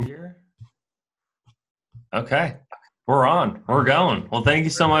Okay, we're on. We're going. Well, thank you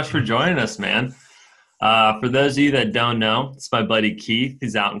so much for joining us, man. For those of you that don't know, it's my buddy Keith.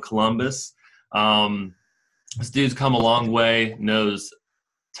 He's out in Columbus. Um, this dude's come a long way, knows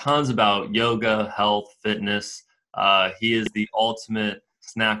tons about yoga, health, fitness. He is the ultimate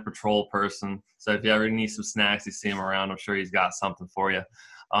snack patrol person. So if you ever need some snacks, you see him around, I'm sure he's got something for you.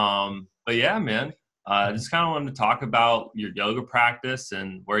 But yeah, man, I just kind of wanted to talk about your yoga practice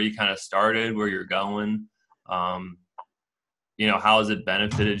and where you kind of started, where you're going. Um, how has it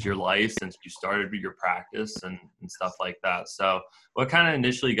benefited your life since you started your practice and stuff like that. So what kind of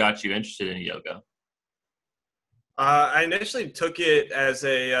initially got you interested in yoga? I initially took it as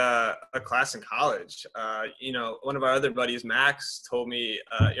a class in college. One of our other buddies, Max, told me,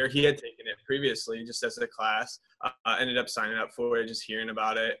 or he had taken it previously just as a class. Ended up signing up for it, just hearing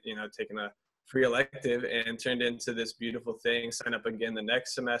about it, taking a free elective, and turned into this beautiful thing. Signed up again the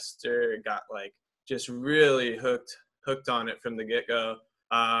next semester, got like just really hooked on it from the get-go.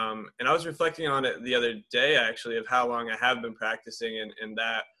 And I was reflecting on it the other day, actually, of how long I have been practicing, and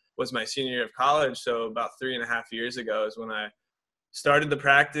that was my senior year of college. So about 3.5 years ago is when I started the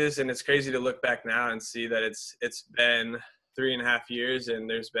practice. And it's crazy to look back now and see that it's been 3.5 years, and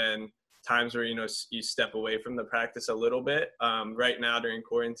there's been times where you step away from the practice a little bit. Right now during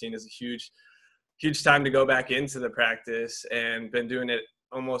quarantine is a huge time to go back into the practice, and been doing it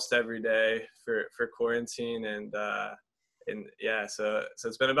almost every day for quarantine. And yeah, so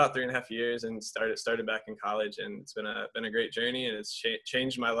it's been about 3.5 years, and started back in college, and it's been a great journey, and it's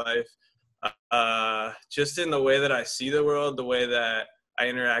changed my life, just in the way that I see the world, the way that I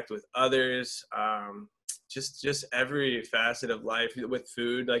interact with others, just every facet of life, with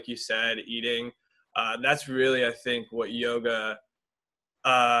food, like you said, eating. That's really, I think, what yoga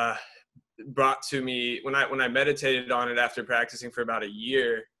uh, brought to me when I meditated on it after practicing for about a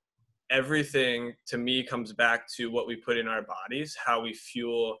year. Everything to me comes back to what we put in our bodies. How we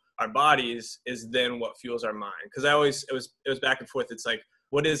fuel our bodies is then what fuels our mind. Because it was back and forth. It's like,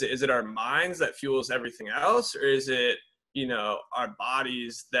 what is it? Is it our minds that fuels everything else, or is it our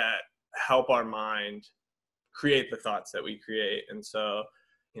bodies that help our mind create the thoughts that we create? And so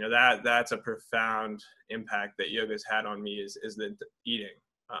that's a profound impact that yoga's had on me, is the eating,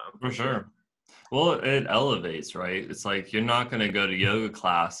 For for sure. sure. Well, it elevates, right? It's like you're not going to go to yoga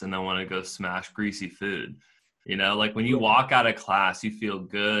class and then want to go smash greasy food. Like when you walk out of class, you feel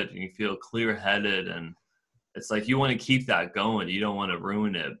good and you feel clear headed. And it's like you want to keep that going. You don't want to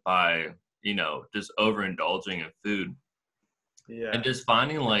ruin it by, just overindulging in food and Yeah. just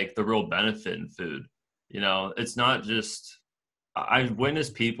finding like the real benefit in food. It's not just, I've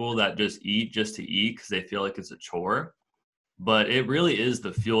witnessed people that just to eat because they feel like it's a chore, but it really is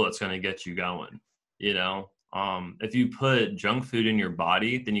the fuel that's going to get you going. If you put junk food in your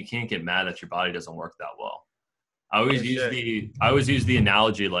body, then you can't get mad that your body doesn't work that well. For sure. I always use the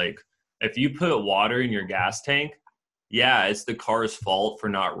analogy, like if you put water in your gas tank, yeah, it's the car's fault for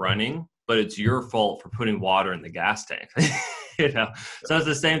not running, but it's your fault for putting water in the gas tank. So it's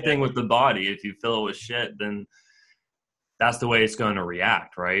the same Yeah. thing with the body. If you fill it with shit, then that's the way it's going to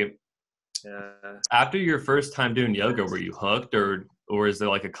react, right? Yeah. After your first time doing yoga, were you hooked, or is there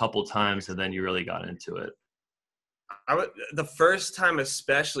like a couple times and then you really got into it? The first time,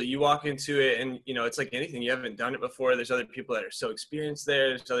 especially, you walk into it, and it's like anything. You haven't done it before. There's other people that are so experienced there.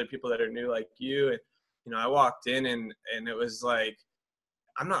 There's other people that are new like you. And I walked in, and it was like,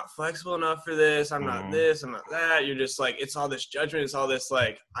 I'm not flexible enough for this. I'm not Mhm. this. I'm not that. You're just like, it's all this judgment. It's all this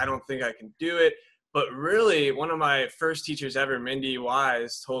like, I don't think I can do it. But really, one of my first teachers ever, Mindy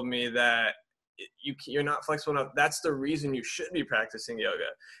Wise, told me that you're not flexible enough. That's the reason you should be practicing yoga.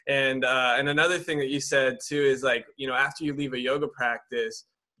 And another thing that you said too is like, after you leave a yoga practice,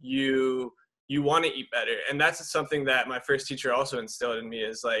 you want to eat better. And that's something that my first teacher also instilled in me,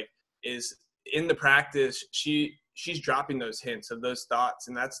 is in the practice, she's dropping those hints of those thoughts.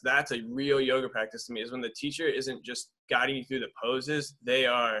 And that's a real yoga practice to me, is when the teacher isn't just guiding you through the poses, they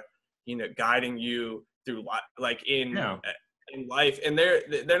are guiding you through like Yeah. in life. And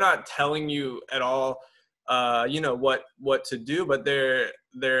they're not telling you at all what to do, but they're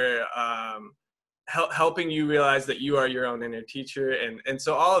helping you realize that you are your own inner teacher. And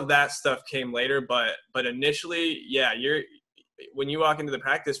so all of that stuff came later, but initially, yeah, when you walk into the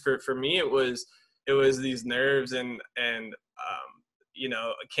practice, for me, it was these nerves, and can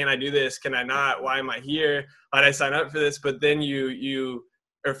I do this? Can I not? Why am I here? Why did I sign up for this? But then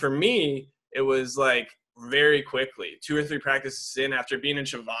or for me, it was like very quickly, 2 or 3 practices in, after being in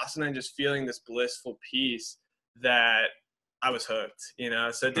Shavasana and just feeling this blissful peace, that I was hooked.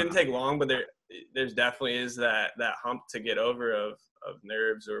 So it didn't take long, but there's definitely is that hump to get over of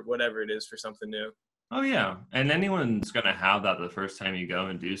nerves or whatever it is for something new. Oh yeah, and anyone's gonna have that the first time you go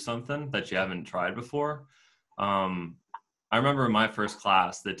and do something that you haven't tried before. Um, I remember in my first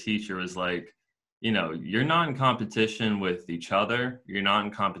class, the teacher was like, you know, you're not in competition with each other. You're not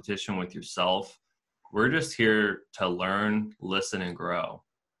in competition with yourself. We're just here to learn, listen, and grow.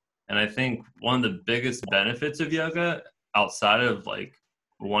 And I think one of the biggest benefits of yoga outside of like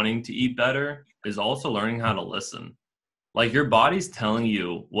wanting to eat better is also learning how to listen. Like your body's telling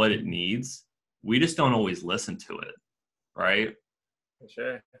you what it needs. We just don't always listen to it, right? For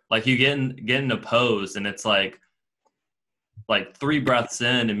sure. Like you get in a pose and it's like 3 breaths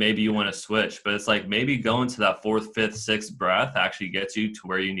in and maybe you want to switch, but it's like maybe going to that fourth, fifth, sixth breath actually gets you to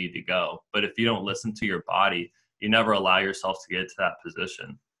where you need to go. But if you don't listen to your body, you never allow yourself to get to that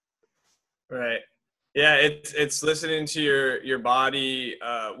position. Right. Yeah, it's listening to your body,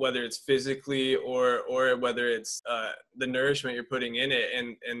 whether it's physically or whether it's the nourishment you're putting in it,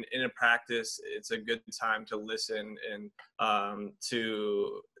 and in a practice, it's a good time to listen and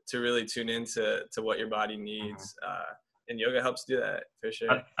to really tune into what your body needs, and yoga helps do that for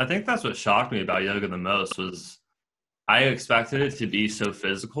sure. I think that's what shocked me about yoga the most was I expected it to be so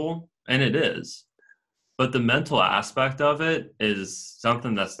physical, and it is. But the mental aspect of it is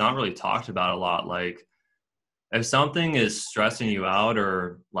something that's not really talked about a lot. Like if something is stressing you out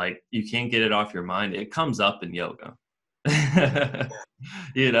or like you can't get it off your mind, it comes up in yoga.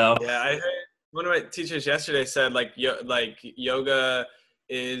 You know? Yeah, I heard one of my teachers yesterday said like like yoga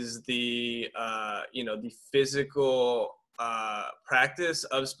is the the physical practice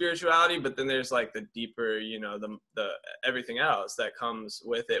of spirituality, but then there's like the deeper, the everything else that comes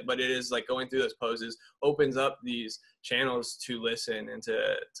with it. But it is like going through those poses opens up these channels to listen and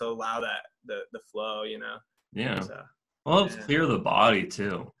to allow that the flow, Yeah. So Well, it's yeah. clear the body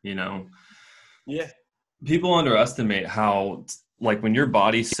too, you know? Yeah. People underestimate how like when your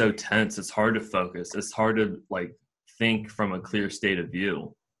body's so tense, it's hard to focus. It's hard to like think from a clear state of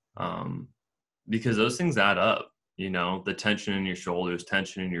view. Um, because those things add up, you know, the tension in your shoulders,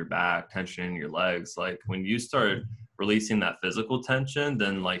 tension in your back, tension in your legs. Like when you start releasing that physical tension,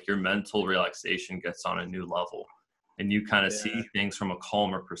 then like your mental relaxation gets on a new level and you kind of Yeah. see things from a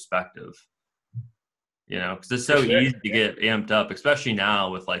calmer perspective, you know, because it's For so sure. easy to get amped up, especially now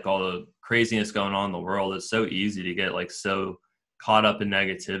with like all the craziness going on in the world. It's so easy to get like so caught up in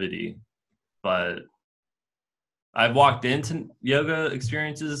negativity. But I've walked into yoga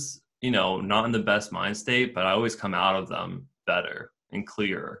experiences, you know, not in the best mind state, but I always come out of them better and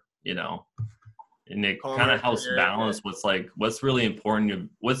clearer, you know, and it kind Calmer, of helps clearer. balance what's like, what's really important,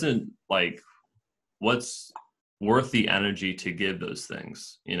 wasn't like, what's worth the energy to give those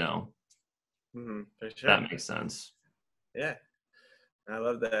things, you know, For sure. that makes sense. Yeah. I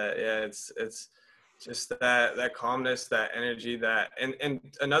love that. Yeah, it's just that calmness, that energy, and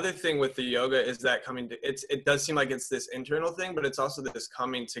another thing with the yoga is that it does seem like it's this internal thing, but it's also this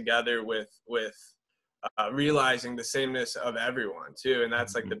coming together with realizing the sameness of everyone too, and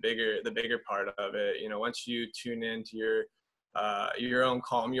that's like Mhm. the bigger part of it. Once you tune into your own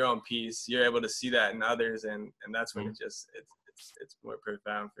calm, your own peace, you're able to see that in others, and that's when it's more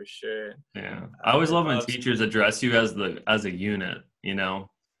profound for sure. Yeah. I always It love when develops. teachers address you as a unit, you know,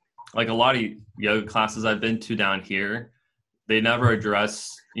 like a lot of yoga classes I've been to down here, they never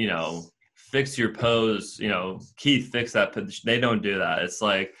address, you know, fix your pose, you know, Keith, fix that position. They don't do that. It's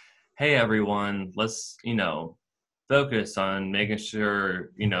like, hey, everyone, let's, you know, focus on making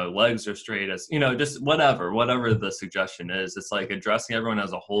sure, you know, legs are straight as, you know, just whatever the suggestion is. It's like addressing everyone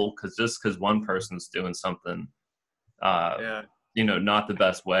as a whole because just because one person's doing something, uh, Yeah, you know, not the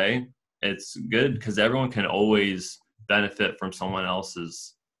best way, it's good because everyone can always benefit from someone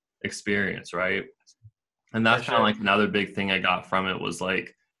else's experience, right? And for that's kind of sure. like another big thing I got from it was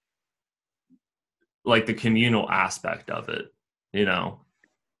like the communal aspect of it, you know.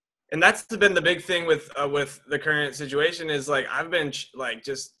 And that's been the big thing with the current situation is like I've been like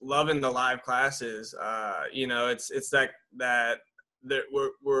just loving the live classes. It's that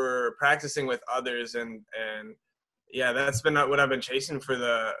we're practicing with others, and yeah, that's been what I've been chasing for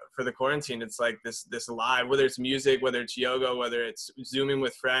the quarantine. It's like this live, whether it's music, whether it's yoga, whether it's zooming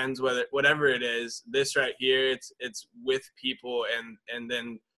with friends, whatever it is. This right here, it's with people, and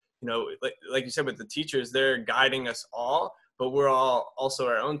then like you said with the teachers, they're guiding us all, but we're all also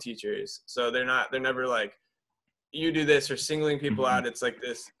our own teachers. So they're never like you do this or singling people Mhm. out. It's like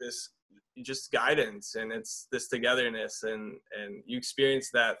this just guidance, and it's this togetherness, and you experience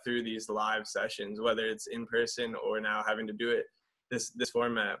that through these live sessions, whether it's in person or now having to do it this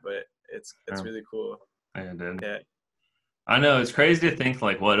format. But it's Yeah, really cool. I did. Yeah. I know it's crazy to think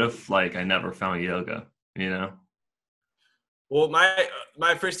like, what if like I never found yoga, you know? Well,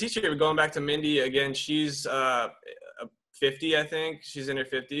 my first teacher, going back to Mindy again, she's 50, I think. She's in her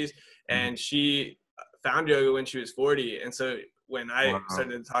 50s, and she found yoga when she was 40. And so when I Wow.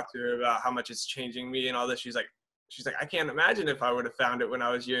 started to talk to her about how much it's changing me and all this, she's like, I can't imagine if I would have found it when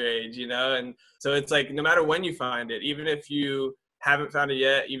I was your age, you know? And so it's like, no matter when you find it, even if you haven't found it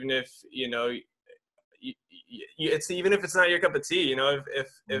yet, even if, you know, it's even if it's not your cup of tea, you know, if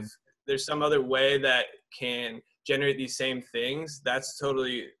there's some other way that can generate these same things, that's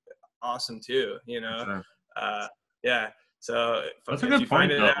totally awesome too, you know? Sure. Yeah. So That's a if you good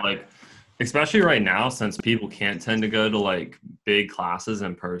find point it though. out, Like, especially right now, since people can't tend to go to like big classes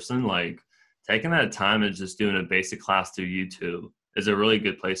in person, like taking that time and just doing a basic class through YouTube is a really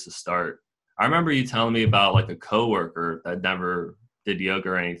good place to start. I remember you telling me about like a coworker that never did yoga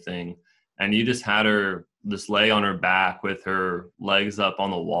or anything, and you just had her just lay on her back with her legs up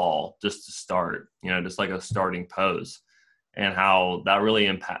on the wall just to start, you know, just like a starting pose, and how that really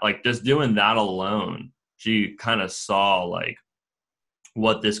impact, like just doing that alone, she kind of saw like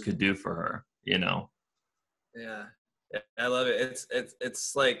what this could do for her, you know? yeah. Yeah, I love it.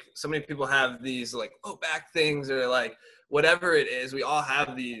 It's like so many people have these like back things or like whatever it is. We all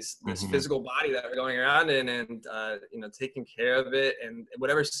have this Hmm. physical body that we're going around in, and you know, taking care of it, and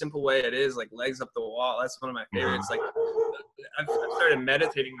whatever simple way it is, like legs up the wall. That's one of my favorites. Like I've started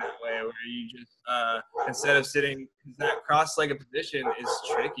meditating that way, where you just instead of sitting, because that cross-legged position is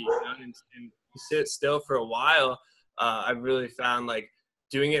tricky, you know, and you sit still for a while. I've really found like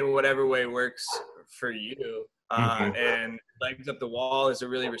doing it in whatever way works for you. Hmm. And legs up the wall is a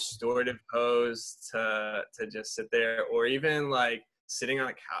really restorative pose to just sit there, or even like sitting on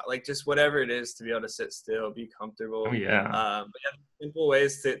a couch, like just whatever it is to be able to sit still, be Oh comfortable. yeah. But yeah, simple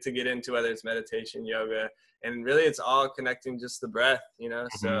ways to get into, whether it's meditation, yoga, and really it's all connecting just the breath, you know.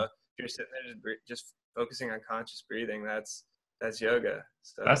 Hmm. So if you're sitting there just focusing on conscious breathing, that's yoga.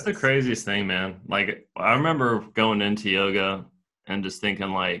 So That's the craziest thing, man. Like I remember going into yoga and just thinking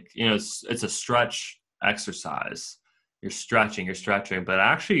like, you know, it's a stretch exercise. You're stretching, but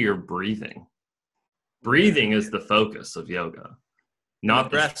actually you're breathing. yeah, Breathing is the focus of yoga, and the not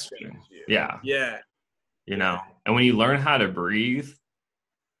the breath stretches stretching. you. Yeah, Yeah, you yeah, know. And when you learn how to breathe,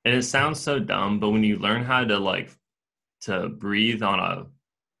 and it sounds so dumb, but when you learn how to like to breathe on a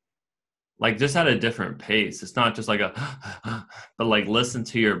like just at a different pace. It's not just like a, but like listen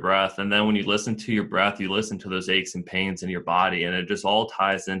to your breath. And then when you listen to your breath, you listen to those aches and pains in your body, and it just all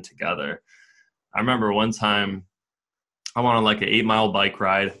ties in together. I remember one time I went on like an 8 mile bike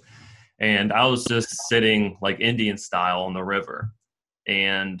ride, and I was just sitting like Indian style on the river.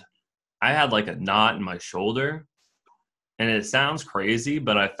 And I had like a knot in my shoulder. And it sounds crazy,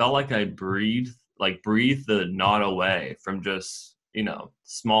 but I felt like I breathed the knot away from just, you know,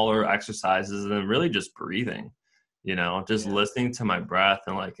 smaller exercises and then really just breathing, you know, just yeah. listening to my breath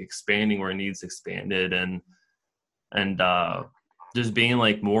and like expanding where it needs expanded, and just being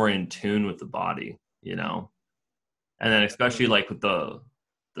like more in tune with the body, you know. And then especially Definitely. like with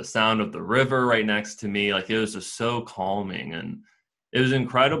the sound of the river right next to me, like it was just so calming, and it was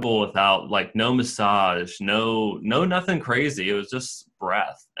incredible without like no massage, no nothing crazy. It was just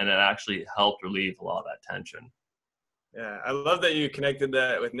breath, and it actually helped relieve a lot of that tension. Yeah, I love that you connected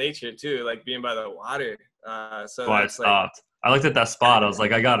that with nature too, like being by the water. So So I that's like, stopped. I looked at that spot. I was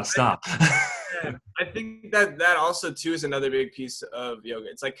like, I gotta stop. yeah, I think that also too is another big piece of yoga.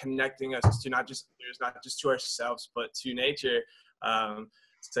 It's like connecting us to not just others, not just to ourselves, but to nature. Um,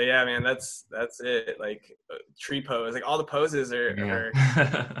 so yeah, man, that's it. Like tree pose, like all the poses Yeah.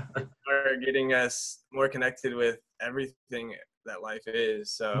 are getting us more connected with everything that life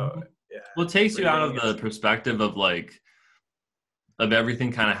is. So Mhm. yeah, Well, it takes you out breathing of the is perspective of like of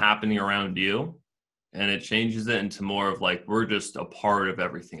everything kind of happening around you, and it changes it into more of like we're just a part of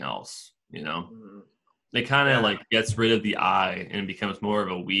everything else, you know. mm, It kind of yeah. like gets rid of the I and becomes more of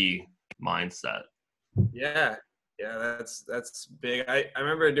a we mindset. Yeah, yeah, that's big. I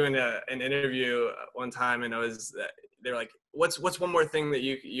remember doing an interview one time, and they were like, "What's one more thing that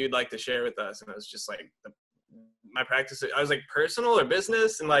you'd like to share with us?" And I was just like, my practice. I was like, personal or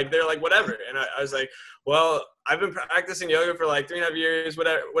business, and like they're like, whatever. And I was like, well, I've been practicing yoga for like 3.5 years,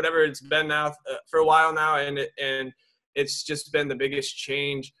 whatever it's been now, for a while now, and it's just been the biggest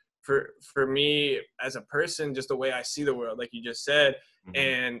change for me as a person, just the way I see the world, like you just said, Hmm.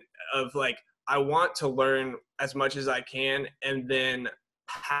 and of like I want to learn as much as I can, and then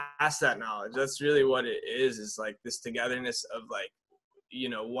pass that knowledge. That's really what it is like this togetherness of like, you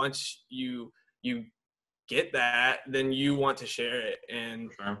know, once you get that, then you want to share it. And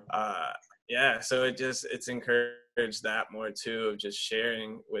Sure. uh yeah, so it's encouraged that more too, of just sharing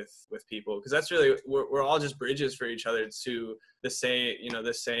with people, because that's really, we're all just bridges for each other to the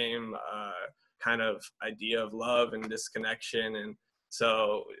same kind of idea of love and disconnection. And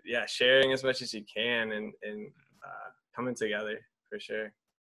so yeah, sharing as much as you can, and coming together for sure.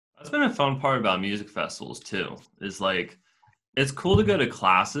 That's been a fun part about music festivals too, is like it's cool to go to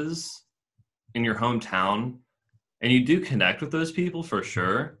classes in your hometown and you do connect with those people for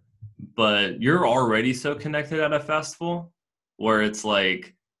sure, but you're already so connected at a festival where it's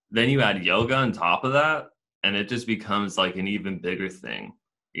like then you add yoga on top of that and it just becomes like an even bigger thing,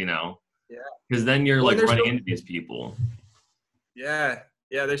 you know? Yeah. Because then you're Well, and like there's running into these people. yeah,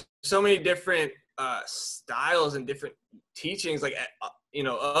 yeah. There's so many different styles and different teachings, like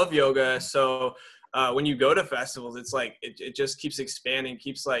of yoga. So when you go to festivals, it's like it just keeps expanding,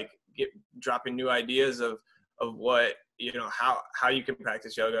 keeps like dropping new ideas of what how you can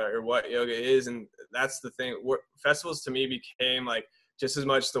practice yoga or what yoga is. And that's the thing. Festivals to me became like just as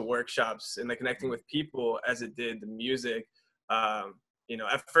much the workshops and the connecting with people as it did the music.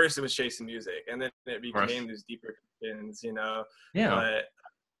 At first it was chasing music, and then it became these deeper connections, Yeah. but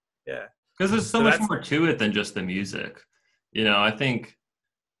yeah. Because there's so So much that's more to it than just the music. I think,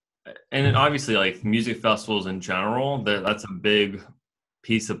 and then obviously like music festivals in general, that's a big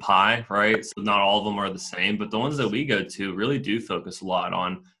piece of pie, right? So not all of them are the same, but the ones that we go to really do focus a lot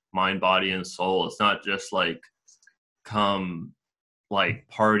on mind, body, and soul. It's not just like come like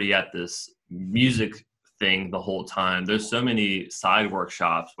party at this music thing the whole time. There's so many side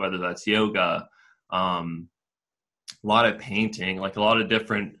workshops, whether that's yoga, a lot of painting, like a lot of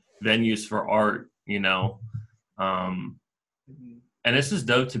different venues for art, and it's just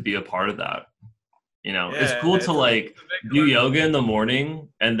dope to be a part of that. It's yeah, cool to like it's a big do yoga in the morning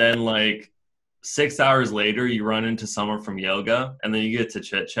and then like 6 hours later you run into someone from yoga and then you get to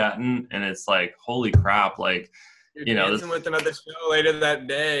chit chatting and it's like, holy crap, like, you're this. dancing with another show later that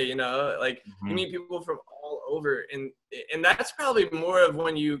day, like you Mhm. meet people from all over. And that's probably more of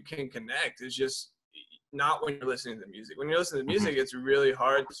when you can connect, is just not when you're listening to music. When you're listening to music, it's really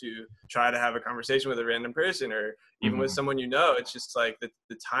hard to try to have a conversation with a random person, or even with someone. It's just like the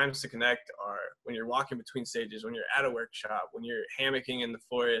times to connect are when you're walking between stages, when you're at a workshop, when you're hammocking in the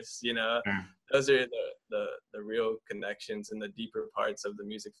forest. Mhm. Those are the real connections and the deeper parts of the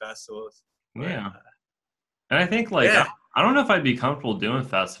music festivals. But Yeah. And I think like yeah, I don't know if I'd be comfortable doing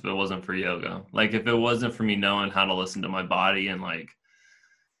fest if it wasn't for yoga. Like if it wasn't for me knowing how to listen to my body and like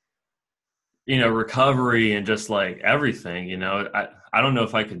recovery and just like everything, I don't know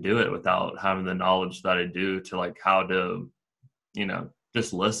if I could do it without having the knowledge that I do to like how to,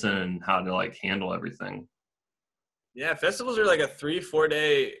 just listen and how to like handle everything. yeah, festivals are like a 3-4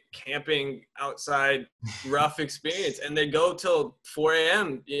 day camping outside rough experience, and they go till 4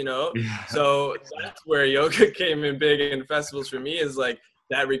 a.m. Yeah. So that's where yoga came in big in festivals for me, is like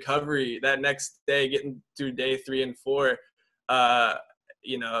that recovery, that next day, getting through day 3 and 4.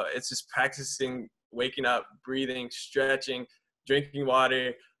 It's just practicing waking up, breathing, stretching, drinking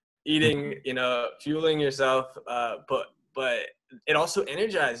water, eating, fueling yourself. But it also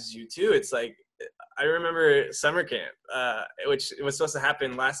energizes you too. It's like, I remember summer camp, which was supposed to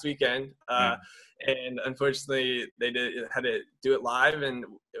happen last weekend, and unfortunately they had to do it live, and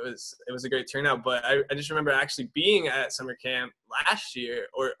it was a great turnout. But I just remember actually being at summer camp last year,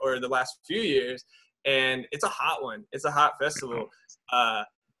 or the last few years, and it's a hot one. It's a hot festival,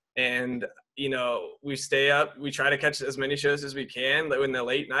 and we stay up. We try to catch as many shows as we can in the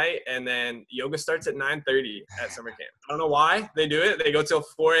late night, and then yoga starts at 9:30 at summer camp. I don't know why they do it. They go till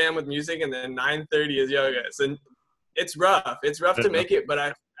 4 a.m. with music, and then 9:30 is yoga. So it's rough. It's rough to make it, but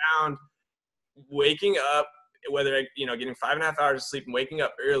I found waking up, whether getting 5.5 hours of sleep and waking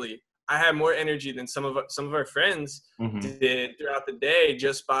up early, I had more energy than some of our friends did throughout the day,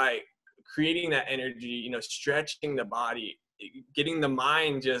 just by creating that energy, stretching the body, getting the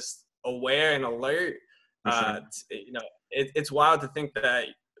mind just aware and alert. Sure. It's wild to think that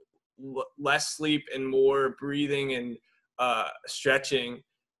less sleep and more breathing and stretching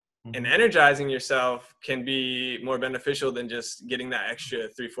and energizing yourself can be more beneficial than just getting that extra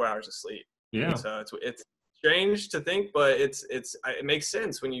 3-4 hours of sleep. Yeah. So it's strange to think, but it makes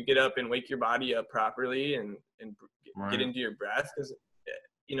sense when you get up and wake your body up properly and get into your breath. Because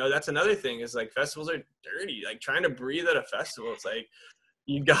that's another thing, is like festivals are dirty. Like trying to breathe at a festival, it's like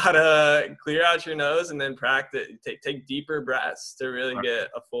you gotta clear out your nose and then practice, take deeper breaths to really get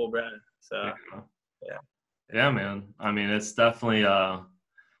a full breath. So yeah, man. I mean, it's definitely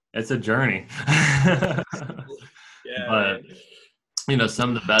it's a journey. yeah, But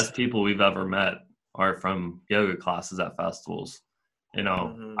some of the best people we've ever met are from yoga classes at festivals. You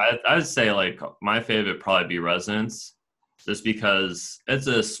know, Mm-hmm. I'd say like my favorite probably be Resonance, just because it's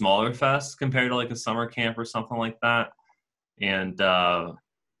a smaller fest compared to like a summer camp or something like that. And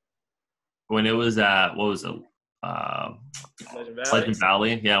when it was at what was it, uh, Legend Valley. Legend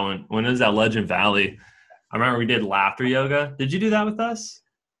Valley? Yeah, when it was at Legend Valley, I remember we did laughter yoga. Did you do that with us?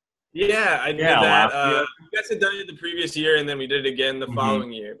 Yeah, I did Yeah, that. laughter yoga. You guys had done it the previous year, and then we did it again the Hmm.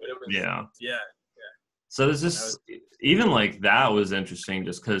 following year. But it was, Yeah. yeah, So there's that was. just even like that was interesting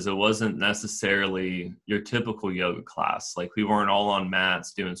just because it wasn't necessarily your typical yoga class. Like we weren't all on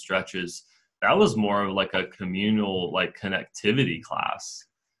mats doing stretches. That was more of like a communal like connectivity class,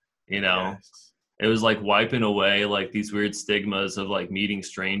 you know. Yes. It was like wiping away like these weird stigmas of like meeting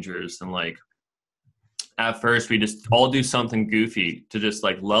strangers and like at first we just all do something goofy to just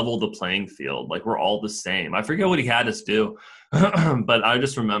like level the playing field. Like we're all the same. I forget what he had us do, but I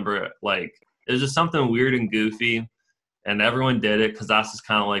just remember like it was just something weird and goofy, and everyone did it because that's just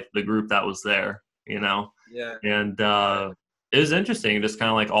kind of like the group that was there, you know. Yeah. And Yeah. it was interesting. It just kind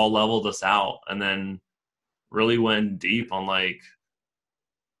of like all leveled us out, and then really went deep on like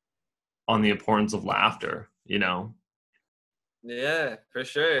on the importance of laughter, you know. Yeah, for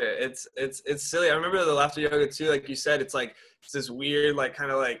sure. It's silly. I remember the laughter yoga too. Like you said, it's like it's this weird, like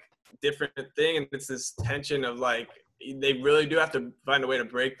kind of like different thing, and it's this tension of like they really do have to find a way to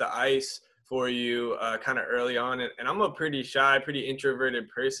break the ice for you, kind of early on. And I'm a pretty shy, pretty introverted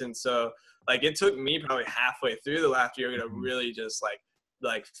person, so like it took me probably halfway through the laughter yoga to Mhm. really just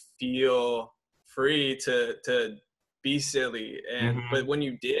like feel free to be silly. And but Mhm. when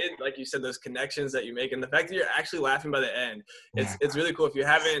you did, like you said, those connections that you make, and the fact that you're actually laughing by the end, it's really cool. If you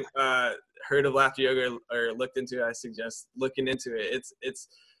haven't heard of laughter yoga or looked into it, I suggest looking into it. It's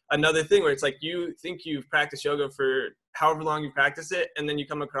another thing where it's like you think you've practiced yoga for however long you practice it, and then you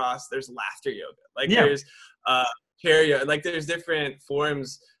come across there's laughter yoga, like Yeah, there's chair yoga, like there's different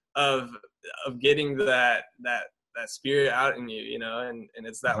forms of getting that spirit out in you, you know, and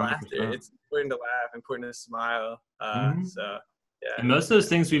it's that laughter. 100%. It's important to laugh, important to smile. Mhm. So yeah, And most of those yeah,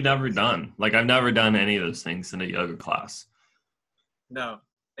 things we've never done. Like I've never done any of those things in a yoga class. no.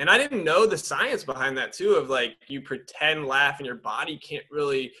 And I didn't know the science behind that too, of like you pretend laugh and your body can't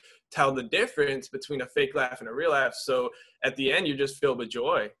really tell the difference between a fake laugh and a real laugh. So at the end, you just filled with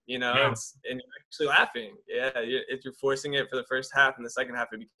joy, you know, Yeah, and you're actually laughing. Yeah. If you're forcing it for the first half and the second half,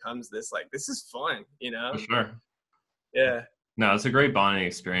 it becomes this, like, this is fun, you for know? sure. Yeah. No, it's a great bonding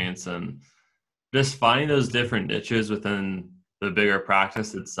experience, and just finding those different niches within the bigger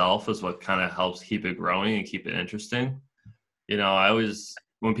practice itself is what kind of helps keep it growing and keep it interesting. You know, I always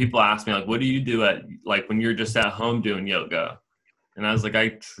when people ask me like, "What do you do at like when you're just at home doing yoga?" And I was like, I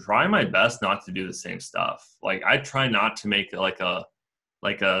try my best not to do the same stuff. Like I try not to make it like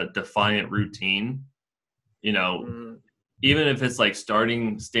a defiant routine. You know, Mm, even if it's like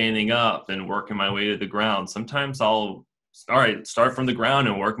starting standing up and working my way to the ground, sometimes I'll start from the ground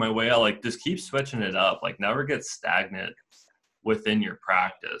and work my way out. Like just keep switching it up. Like never get stagnant within your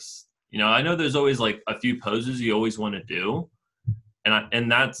practice. You know, I know there's always like a few poses you always want to do, and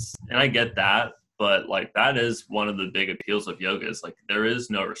I get that, but like that is one of the big appeals of yoga is like there is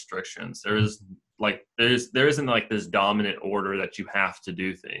no restrictions. There isn't like this dominant order that you have to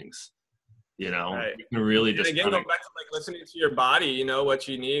do things. You know, right. you can really And just again, kind of going back to like listening to your body, you know what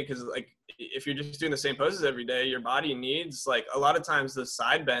you need, because like if you're just doing the same poses every day, your body needs, like, a lot of times the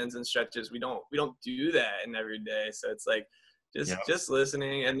side bends and stretches. We don't do that in every day, so it's like yeah. just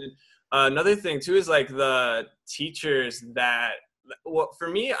listening. And then another thing too is like the teachers that, well, for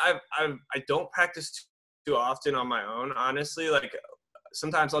me, I don't practice too often on my own, honestly. Like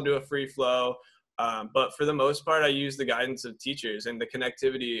sometimes I'll do a free flow. But for the most part, I use the guidance of teachers and the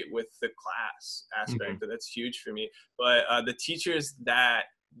connectivity with the class Hmm. aspect. That's huge for me. But the teachers that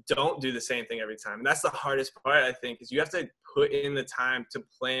don't do the same thing every time, and that's the hardest part, I think, is you have to put in the time to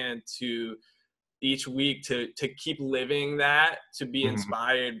plan to each week to keep living that, to be Hmm.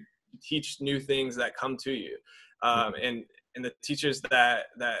 inspired, teach new things that come to you. And the teachers that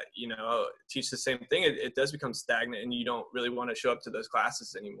teach the same thing, it does become stagnant, and you don't really want to show up to those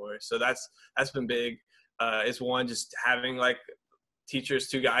classes anymore. So that's been big. Is one, just having like teachers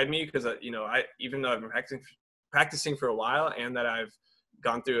to guide me, because I, even though I've been practicing for a while, and that I've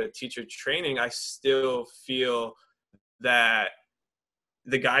gone through a teacher training, I still feel that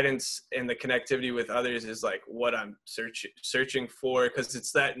the guidance and the connectivity with others is like what I'm searching for, because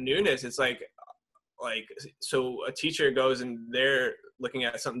it's that newness. It's like so a teacher goes and they're looking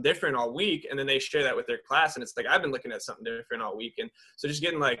at something different all week, and then they share that with their class, and it's like I've been looking at something different all week. And so just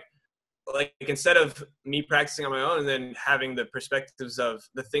getting like like instead of me practicing on my own and then having the perspectives of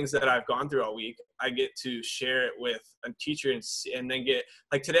the things that I've gone through all week, I get to share it with a teacher and then get,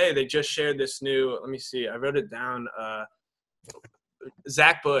 like today they just shared this new, let me see, I wrote it down,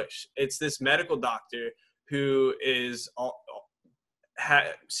 Zach Bush. It's this medical doctor who is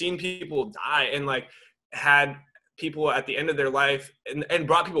seen people die and like had people at the end of their life and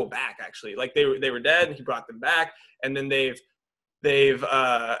brought people back, actually. Like they were dead and he brought them back, and then they've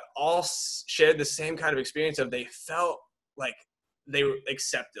all shared the same kind of experience of they felt like they were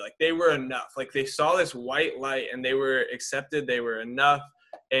accepted, like they were enough, like they saw this white light and they were accepted, they were enough.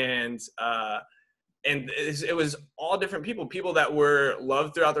 And it was all different people that were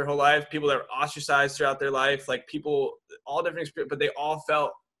loved throughout their whole life, people that were ostracized throughout their life, like people, all different experiences, but they all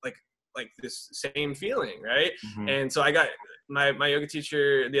felt like this same feeling, right? Mm-hmm. And so I got my yoga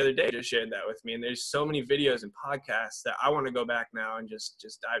teacher the other day just shared that with me, and there's so many videos and podcasts that I want to go back now and just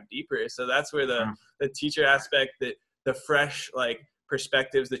dive deeper. So that's where the teacher aspect, that the fresh like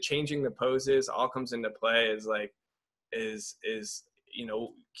perspectives, the changing the poses all comes into play. Is like is you know,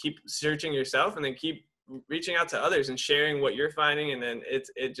 keep searching yourself and then keep reaching out to others and sharing what you're finding, and then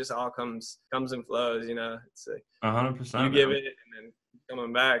it just all comes and flows, you know. It's like 100%. you give it and then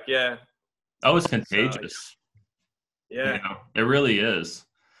coming back. Yeah. Oh, it's contagious. So, yeah. You know, it really is.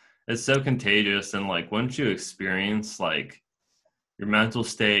 It's so contagious. And like, once you experience like your mental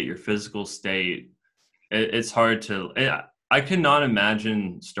state, your physical state, it's hard to, I could not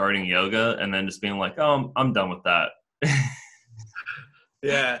imagine starting yoga and then just being like, oh, I'm done with that.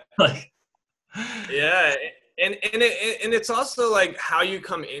 Yeah. Like, yeah. And it's also like how you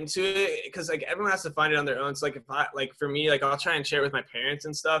come into it, because like everyone has to find it on their own. So like if I, like for me, like I'll try and share it with my parents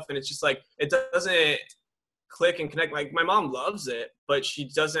and stuff, and it's just like it doesn't click and connect. Like my mom loves it, but she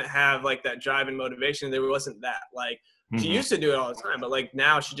doesn't have like that drive and motivation. There wasn't that, like she used to do it all the time, but like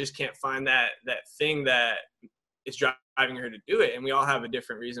now she just can't find that thing that is driving her to do it. And we all have a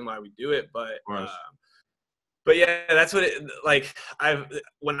different reason why we do it, but yeah, that's what it, like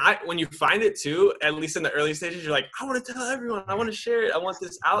when you find it too, at least in the early stages, you're like, I want to tell everyone, I want to share it, I want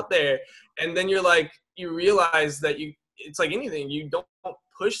this out there. And then you're like, you realize that it's like anything, you don't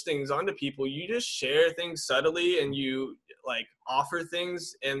push things onto people, you just share things subtly, and you like offer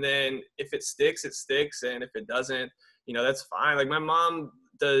things, and then if it sticks, it sticks, and if it doesn't, you know, that's fine. Like my mom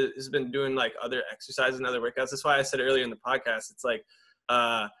has been doing like other exercises and other workouts. That's why I said earlier in the podcast, it's like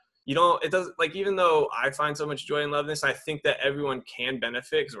it doesn't, like, even though I find so much joy and love in this, I think that everyone can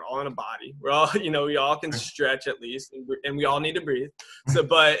benefit, because we're all in a body. We're all, you know, we all can stretch at least, and we all need to breathe. So,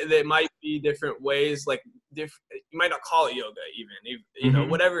 but it might be different ways, like you might not call it yoga even, you know,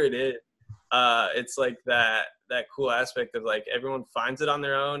 whatever it is. It's like that cool aspect of like everyone finds it on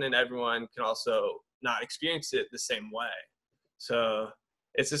their own, and everyone can also not experience it the same way. So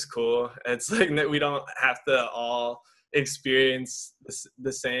it's just cool. It's like that we don't have to all experience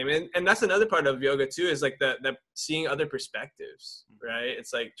the same, and that's another part of yoga too, is like that seeing other perspectives, right?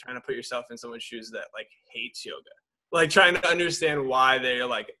 It's like trying to put yourself in someone's shoes that like hates yoga, like trying to understand why they're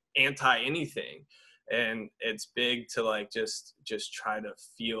like anti anything. And it's big to like just try to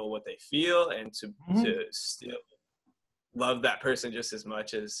feel what they feel, and to still love that person just as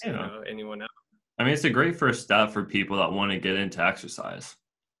much as you know anyone else. I mean, it's a great first step for people that want to get into exercise.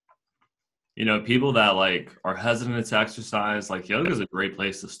 You know, people that like are hesitant to exercise, like yoga is a great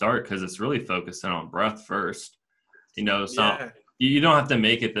place to start, because it's really focusing on breath first. You know, you don't have to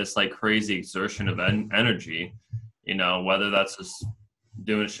make it this like crazy exertion of energy, you know, whether that's just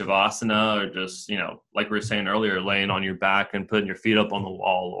doing shavasana or just, you know, like we were saying earlier, laying on your back and putting your feet up on the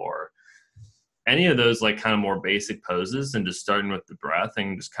wall, or any of those like kind of more basic poses, and just starting with the breath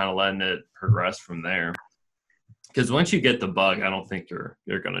and just kind of letting it progress from there. Because once you get the bug, I don't think you're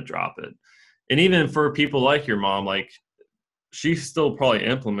going to drop it. And even for people like your mom, like she still probably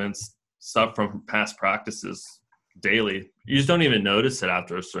implements stuff from past practices daily. You just don't even notice it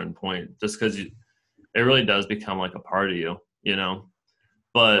after a certain point, just because it really does become like a part of you, you know?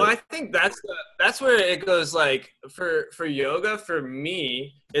 But well, I think that's where it goes. Like for yoga, for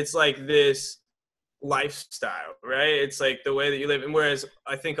me, it's like this lifestyle, right? It's like the way that you live. And whereas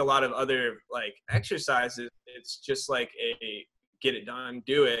I think a lot of other like exercises, it's just like a get it done,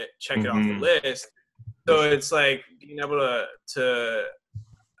 do it, check it off the list. So it's like being able to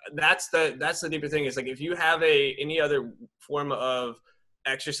that's the deeper thing. Is like if you have any other form of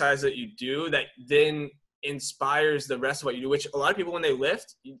exercise that you do that then inspires the rest of what you do, which a lot of people, when they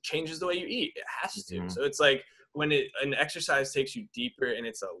lift, it changes the way you eat. It has to. So it's like when an exercise takes you deeper and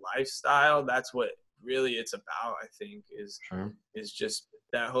it's a lifestyle, that's what really it's about, I think, is just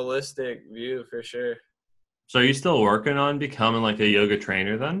that holistic view, for sure. So are you still working on becoming like a yoga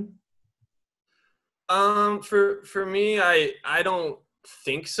trainer then? For me, I don't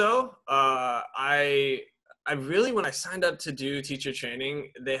think so. I really, when I signed up to do teacher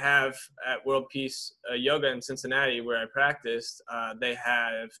training, they have at World Peace Yoga in Cincinnati, where I practiced, they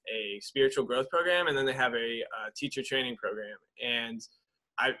have a spiritual growth program, and then they have a teacher training program. And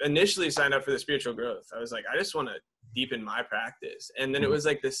I initially signed up for the spiritual growth. I was like, I just want to deepen my practice. And then it was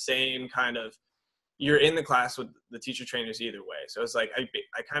like the same kind of, you're in the class with the teacher trainers either way. So it's like,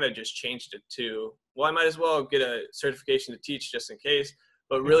 I kind of just changed it to, well, I might as well get a certification to teach just in case.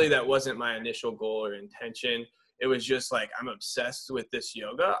 But really that wasn't my initial goal or intention. It was just like, I'm obsessed with this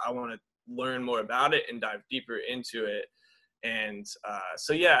yoga. I want to learn more about it and dive deeper into it. And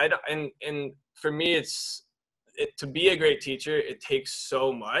so, yeah, and for me, to be a great teacher, it takes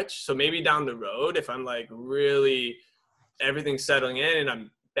so much. So maybe down the road, if I'm like really everything's settling in and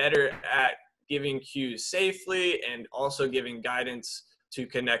I'm better at giving cues safely and also giving guidance to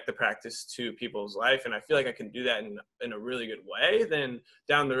connect the practice to people's life, and I feel like I can do that in a really good way, then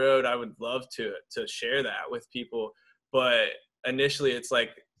down the road I would love to share that with people. But initially it's like,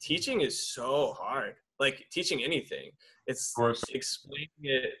 teaching is so hard, like teaching anything. It's Of course. explaining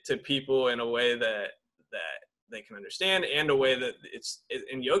it to people in a way that they can understand, and a way that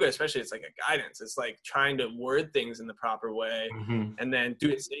in yoga especially, it's like a guidance. It's like trying to word things in the proper way Mm-hmm. and then do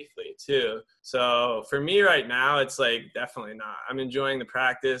it safely too. So for me right now, it's like definitely not. I'm enjoying the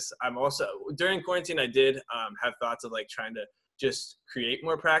practice. I'm also, during quarantine, I did have thoughts of like trying to just create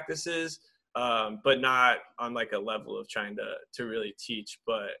more practices, but not on like a level of trying to really teach,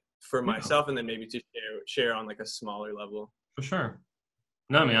 but for Yeah, myself, and then maybe to share on like a smaller level. for sure.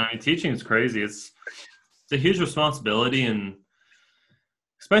 No, man, I mean, teaching is crazy. It's a huge responsibility, and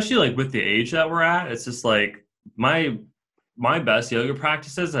especially like with the age that we're at, it's just like my best yoga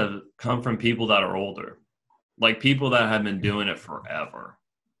practices have come from people that are older, like people that have been doing it forever,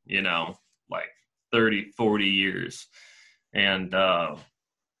 you know, like 30, 40 years. And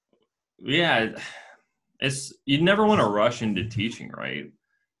yeah, it's, you never want to rush into teaching, right?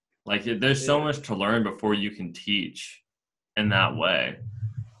 Like there's so Yeah. much to learn before you can teach in that way.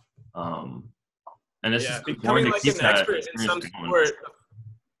 Um, and it's Yeah, just important to keep that experience going.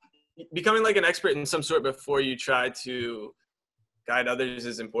 becoming like an expert in some sort before you try to guide others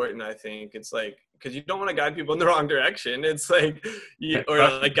is important. I think it's like, because you don't want to guide people in the wrong direction. It's like or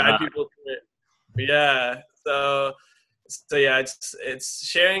Especially like guide people to it. Yeah. So yeah, it's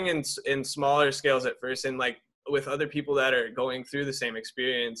sharing in smaller scales at first, and like with other people that are going through the same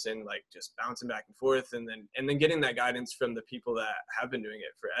experience, and like just bouncing back and forth, and then getting that guidance from the people that have been doing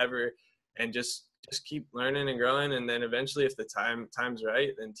it forever, and just keep learning and growing. And then eventually, if the time's right,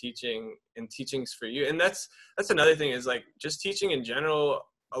 then teaching's for you. And that's another thing, is like just teaching in general.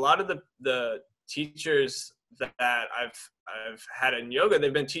 A lot of the teachers that I've had in yoga,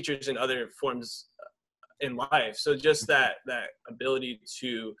 they've been teachers in other forms in life. So just that ability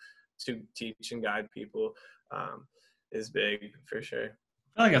to teach and guide people is big for sure. I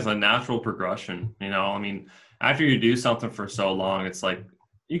feel like it's a natural progression, you know. I mean, after you do something for so long, it's like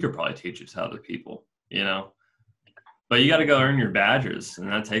you could probably teach it to other people, you know. But you got to go earn your badges,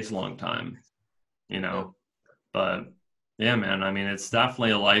 and that takes a long time, you Yep. know. But yeah, man, I mean, it's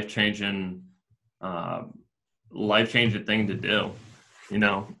definitely a uh, life changing thing to do, you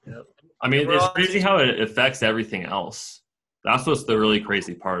know. Yep. I And mean, we're it's all crazy teaching. how it affects everything else. That's what's the really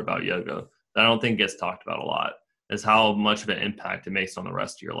crazy part about yoga that I don't think gets talked about a lot, is how much of an impact it makes on the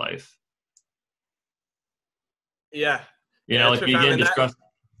rest of your life. Yeah. You Yeah, know, it's like profound. And that,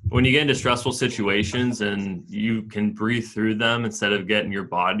 when you get into stressful situations and you can breathe through them instead of getting your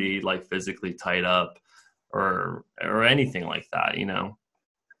body like physically tied up or anything like that, you know.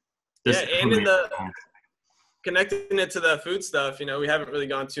 yeah, Just and in the connecting it to the food stuff, we haven't really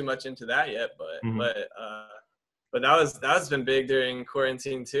gone too much into that yet, but Mhm. but that was been big during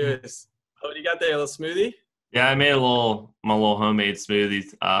quarantine too. What do you got there? A little smoothie? Yeah, I made my little homemade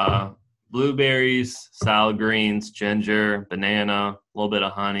smoothies. Blueberries, salad greens, ginger, banana, a little bit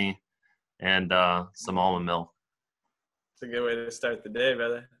of honey, and some almond milk. It's a good way to start the day,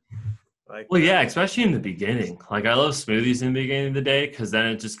 brother. I like Well, that. yeah, especially in the beginning. Like I love smoothies in the beginning of the day because then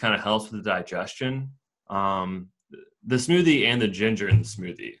it just kind of helps with the digestion. Um, the smoothie and the ginger in the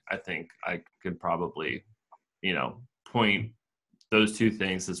smoothie, I think I could probably, you know, point those two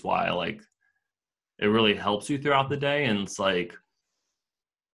things as why like it really helps you throughout the day. And it's like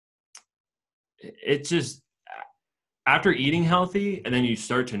it just after eating healthy and then you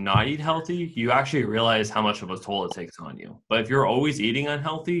start to not eat healthy, you actually realize how much of a toll it takes on you. But if you're always eating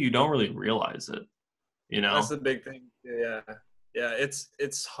unhealthy, you don't really realize it, you That's know? the big thing. Yeah, yeah.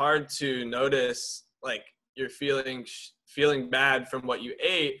 It's hard to notice like you're feeling bad from what you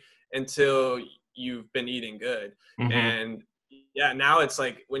ate until you've been eating good. Mm-hmm. And yeah, now it's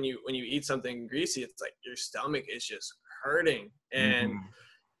like when you eat something greasy, it's like your stomach is just hurting, and Mm-hmm.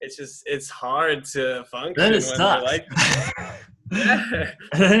 it's hard to Then it function when you're sucks. like yeah.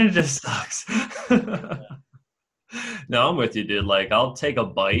 And then it just sucks. No, I'm with you, dude. Like, I'll take a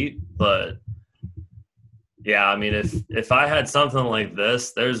bite, but yeah, I mean, if I had something like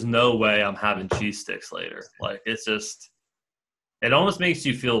this, there's no way I'm having cheese sticks later. Like, it's just, it almost makes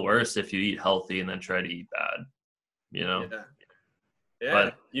you feel worse if you eat healthy and then try to eat bad, you know? Yeah. Yeah,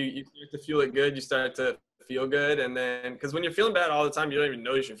 But you start to feel it good. You start to feel good, and then because when you're feeling bad all the time, you don't even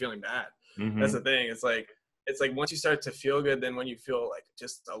notice you're feeling bad. That's hmm the thing. It's like once you start to feel good, then when you feel like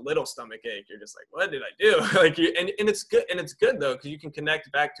just a little stomach ache, you're just like, what did I do? Like and it's good, though, because you can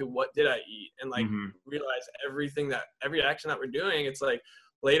connect back to what did I eat, and like hmm realize every action that we're doing, it's like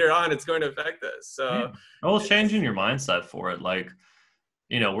later on it's going to affect us. yeah. So Well, it's changing it's your mindset for it. Like,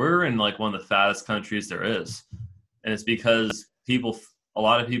 we're in like one of the fattest countries there is. And it's because a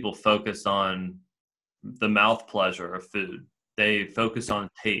lot of people focus on the mouth pleasure of food. They focus on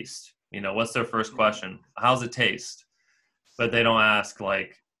taste. What's their first question? How's it taste? But they don't ask,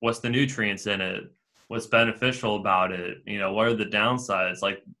 like, what's the nutrients in it? What's beneficial about it? What are the downsides?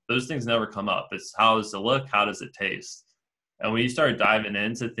 Like, those things never come up. It's how does it look? How does it taste? And when you start diving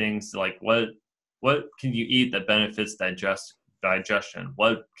into things like what can you eat that benefits digestion?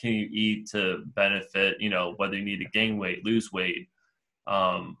 What can you eat to benefit, whether you need to gain weight, lose weight,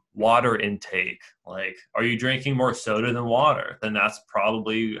 water intake? Like, are you drinking more soda than water? Then that's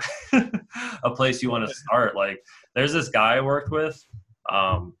probably a place you want to start. Like, there's this guy I worked with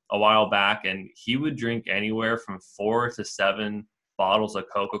a while back, and he would drink anywhere from 4 to 7 bottles of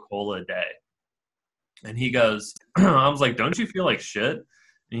Coca-Cola a day. And he goes, I was like, don't you feel like shit?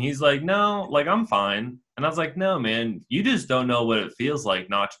 And he's like, no, like, I'm fine. And I was like, no, man, you just don't know what it feels like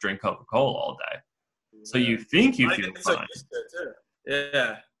not to drink Coca-Cola all day. So yeah. you think you I feel get so fine, used to it too.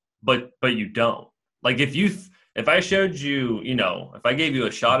 Yeah. but you don't. Like, if I showed you, if I gave you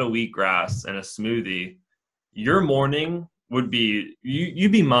a shot of wheatgrass and a smoothie, your morning would be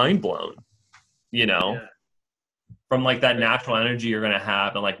you'd be mind blown, you know, Yeah. from like that natural energy you're gonna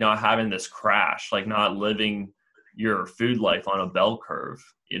have, and like not having this crash, like not living your food life on a bell curve,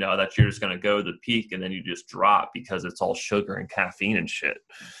 that you're just gonna go to the peak and then you just drop because it's all sugar and caffeine and shit,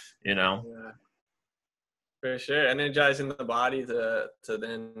 you know. Yeah. For sure, energizing the body to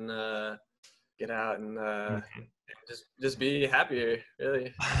then get out and just be happier.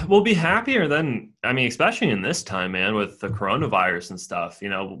 Really. We'll be happier then. I mean, especially in this time, man, with the coronavirus and stuff.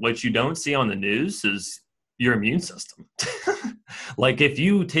 What you don't see on the news is your immune system. Like, if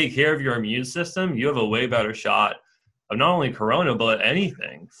you take care of your immune system, you have a way better shot of not only corona, but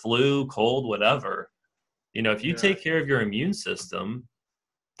anything, flu, cold, whatever. If you Yeah. take care of your immune system,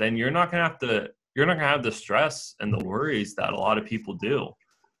 then you're not gonna have the stress and the worries that a lot of people do.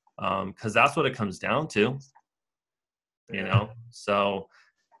 Because that's what it comes down to, Yeah. So,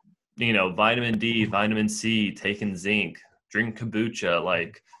 vitamin D, vitamin C, taking zinc, drink kombucha,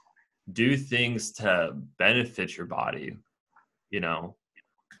 like, do things to benefit your body, you know.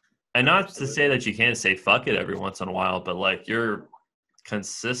 And not to say Absolutely. that you can't say fuck it every once in a while, but like your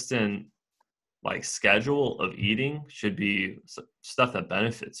consistent like schedule of eating should be stuff that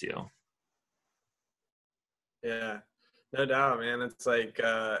benefits you. Yeah. No doubt, man. It's like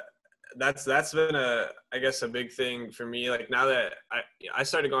that's been I guess a big thing for me. Like now that I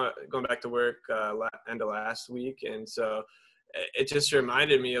started going back to work end of last week, and so it just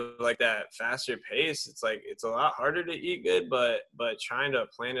reminded me of like that faster pace. It's like it's a lot harder to eat good, but trying to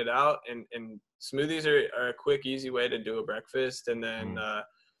plan it out, and smoothies are a quick, easy way to do a breakfast, and then Mm.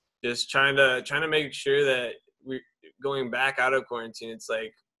 just trying to make sure that we going back out of quarantine. It's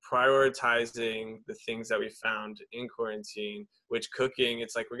like prioritizing the things that we found in quarantine, which cooking,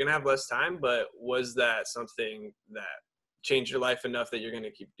 it's like we're gonna have less time, but was that something that changed your life enough that you're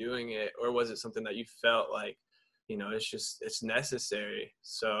gonna keep doing it, or was it something that you felt like, it's necessary?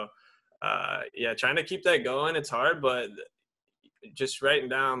 So yeah, trying to keep that going, it's hard, but just writing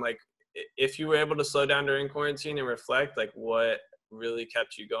down like if you were able to slow down during quarantine and reflect like what really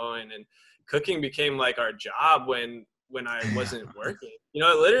kept you going. And cooking became like our job when I wasn't working.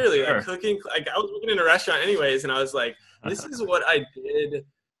 Literally like Sure. cooking, like I was working in a restaurant anyways, and I was like, this is what I did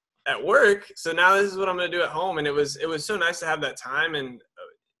at work, so now this is what I'm going to do at home. And it was so nice to have that time, and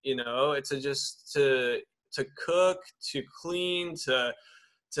it's just to cook, to clean, to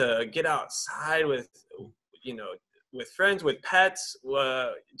get outside with you know with friends, with pets,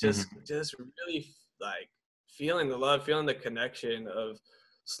 just Mhm. just really like feeling the love, feeling the connection of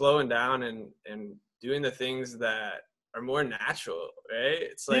slowing down and doing the things that are more natural, right?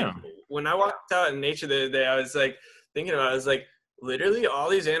 It's like Yeah. when I walked out in nature the other day, I was like thinking about it, I was like, literally all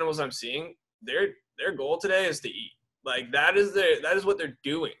these animals I'm seeing, their goal today is to eat. Like that is what they're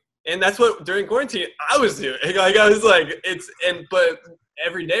doing. And that's what during quarantine I was doing. Like I was like, but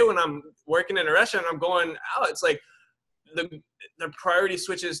every day when I'm working in a restaurant, I'm going out, it's like the priority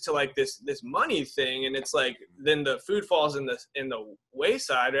switches to like this money thing, and it's like then the food falls in the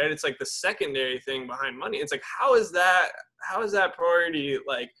wayside, right? It's like the secondary thing behind money. It's like how is that priority,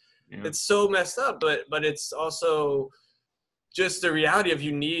 like Yeah. it's so messed up, but it's also just the reality of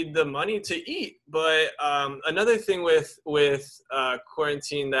you need the money to eat. But another thing with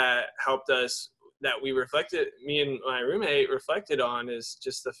quarantine that helped us, that me and my roommate reflected on, is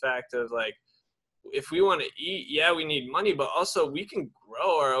just the fact of like, if we want to eat, yeah, we need money, but also we can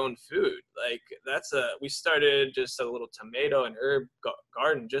grow our own food. Like we started just a little tomato and herb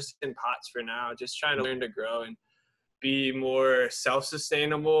garden just in pots for now, just trying to learn to grow and be more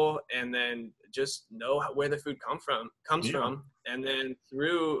self-sustainable, and then just know where the food comes Yeah. from. And then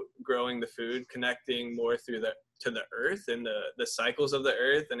through growing the food, connecting more to the earth and the cycles of the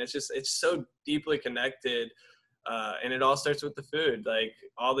earth. And it's so deeply connected. And it all starts with the food. Like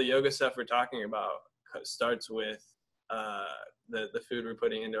all the yoga stuff we're talking about starts with the food we're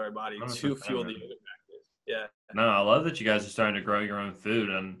putting into our body 100%, to fuel the man. yoga practice. Yeah. No, I love that you guys are starting to grow your own food,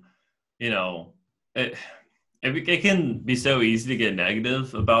 and you know, it it can be so easy to get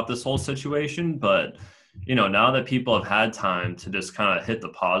negative about this whole situation, but now that people have had time to just kind of hit the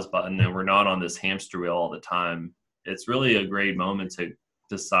pause button and we're not on this hamster wheel all the time, it's really a great moment to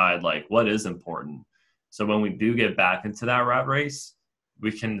decide like what is important. So when we do get back into that rat race,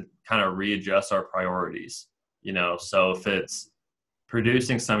 we can kind of readjust our priorities. So if it's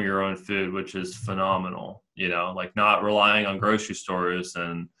producing some of your own food, which is phenomenal, like not relying on grocery stores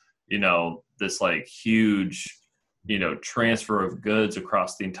and, this like huge, transfer of goods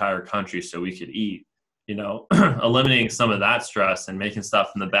across the entire country so we could eat, eliminating some of that stress and making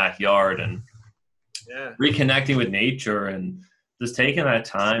stuff in the backyard and Yeah. reconnecting with nature and just taking that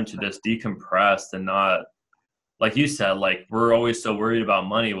time to just decompress and not, like you said, like we're always so worried about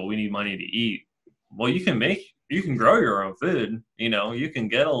money. Well, we need money to eat. Well, you can grow your own food. You can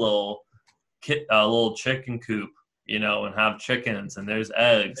get a little chicken coop, and have chickens, and there's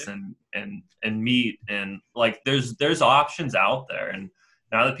eggs and meat, and like there's options out there. And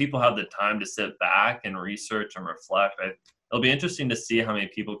now that people have the time to sit back and research and reflect, it'll be interesting to see how many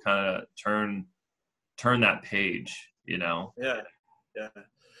people kind of turn that page. Yeah. Yeah.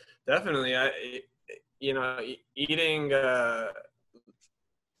 Definitely. Eating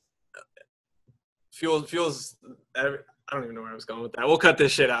fuels. I don't even know where I was going with that. We'll cut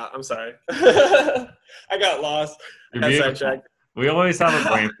this shit out. I'm sorry. I got lost. You're I got beautiful. sidetracked. We always have a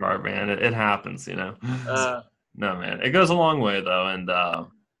brain fart, man. It happens, No, man. It goes a long way, though. And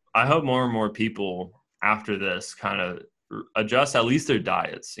I hope more and more people after this kind of adjust at least their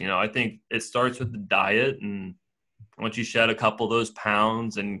diets. I think it starts with the diet. And once you shed a couple of those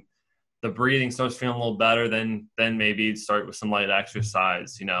pounds and the breathing starts feeling a little better, then maybe start with some light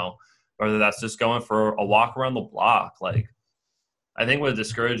exercise, whether that's just going for a walk around the block. Like, I think what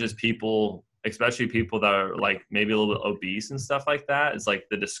discourages people, especially people that are like maybe a little bit obese and stuff like that, is like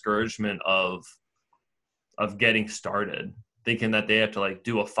the discouragement of getting started, thinking that they have to like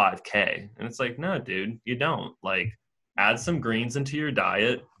do a 5K. And it's like, no, dude, you don't. Like, add some greens into your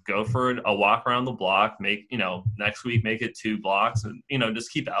diet, go for a walk around the block, next week make it 2 blocks, and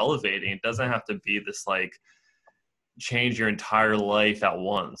just keep elevating. It doesn't have to be this like change your entire life at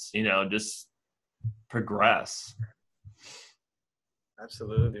once, just progress.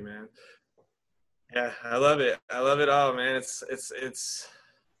 Absolutely, man. Yeah, I love it. I love it all, man. It's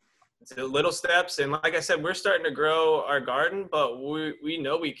little steps, and like I said, we're starting to grow our garden, but we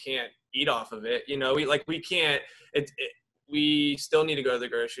know we can't eat off of it. We can't. We still need to go to the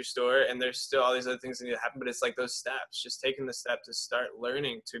grocery store, and there's still all these other things that need to happen. But it's like those steps, just taking the step to start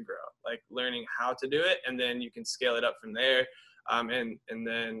learning to grow, like learning how to do it, and then you can scale it up from there. And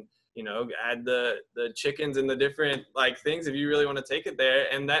then add the chickens and the different like things if you really want to take it there.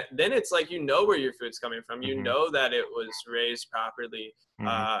 And then it's like where your food's coming from. You know that it was raised properly,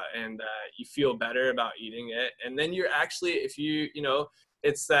 and you feel better about eating it. And then you're actually, if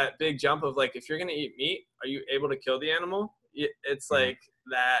it's that big jump of like, if you're gonna eat meat, are you able to kill the animal? It's like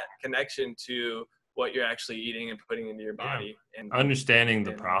that connection to what you're actually eating and putting into your body, and understanding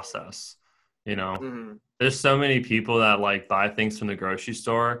the process. There's so many people that like buy things from the grocery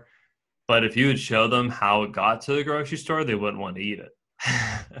store, but if you would show them how it got to the grocery store, they wouldn't want to eat it.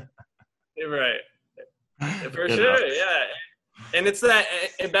 Right. For sure. Yeah. And it's that,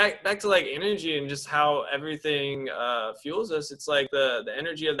 and back to like energy and just how everything fuels us. It's like the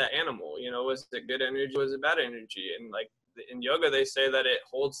energy of that animal. You know, was it good energy? Was it bad energy? And like in yoga, they say that it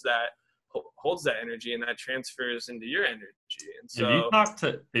holds that energy and that transfers into your energy. And so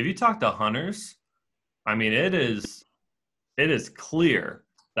If you talk to hunters, I mean, it is clear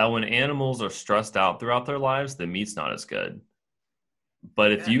that when animals are stressed out throughout their lives, the meat's not as good.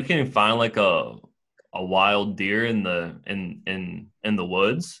 But if yeah, you can find like a wild deer in the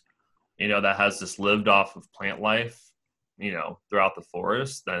woods, you know, that has just lived off of plant life, you know, throughout the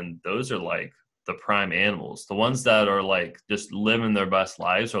forest, then those are like the prime animals. The ones that are like just living their best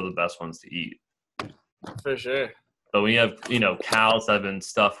lives are the best ones to eat. for sure. But when you have, you know, cows that have been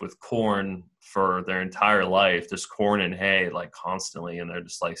stuffed with corn for their entire life, just corn and hay like constantly, and they're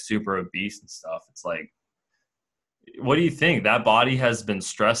just like super obese and stuff. It's like, what do you think? That body has been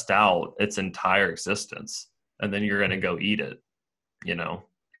stressed out its entire existence, and then you're going to go eat it, you know?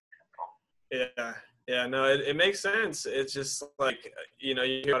 Yeah, yeah, no, it makes sense. It's just like, you know,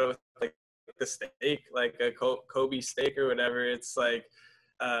 you hear about it with like the steak, like a Kobe steak or whatever. It's like,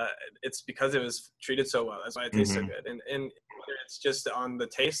 it's because it was treated so well. That's why it tastes so Hmm. good. And whether it's just on the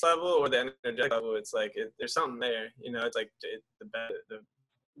taste level or the energetic level, it's like there's something there. You know, it's like the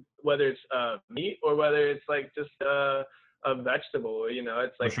whether it's meat or whether it's like just a vegetable. You know,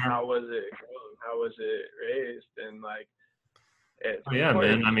 it's For like sure. how was it grown, how was it raised, and like it's Oh, yeah,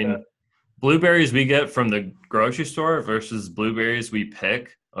 man. important I to. mean, blueberries we get from the grocery store versus blueberries we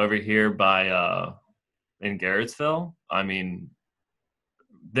pick over here by in Garrettsville. I mean,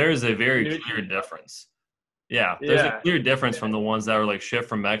 there's a very clear Nutrient. difference. Yeah, there's a Yeah, clear difference yeah, from the ones that are like shipped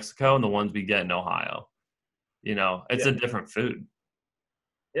from Mexico and the ones we get in Ohio. You know, it's a yeah, different food.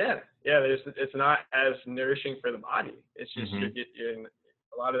 yeah, yeah. It's not as nourishing for the body. It's just Hmm. you're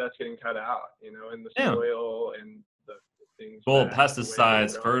a lot of that's getting cut out, you know, in the Yeah. soil and the things Well, back the way they were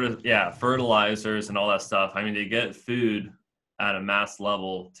pesticides, growing. fertilizers, and all that stuff. I mean, to get food at a mass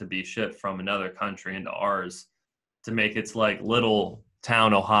level to be shipped from another country into ours to make its like little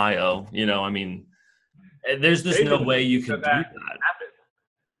town Ohio, you know, I mean, there's It's just crazy no to way you think that could do that that. happened.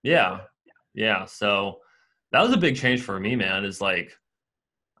 Yeah, Yeah. Yeah. So that was a big change for me, man. Is like,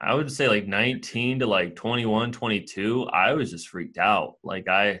 I would say like 19 to like 21, 22, I was just freaked out. Like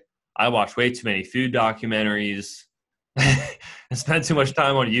I watched way too many food documentaries and spent too much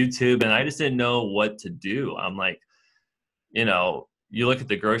time on YouTube, and I just didn't know what to do. I'm like, you know, you look at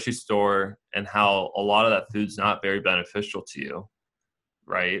the grocery store and how a lot of that food's not very beneficial to you,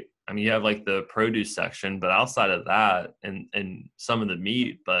 right? I mean, you have like the produce section, but outside of that and some of the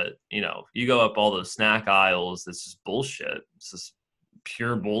meat, but you know, you go up all those snack aisles, it's just bullshit. It's just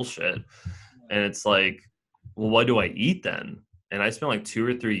pure bullshit. And it's like, well, what do I eat then? And I spent like 2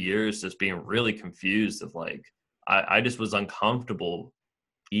 or 3 years just being really confused of like, I just was uncomfortable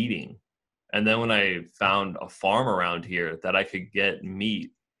eating. And then when I found a farm around here that I could get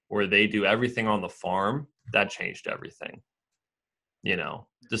meat where they do everything on the farm, that changed everything. You know,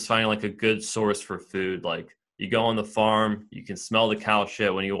 just finding like a good source for food. Like you go on the farm, you can smell the cow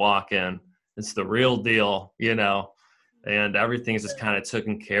shit when you walk in. It's the real deal, you know, and everything's just kind of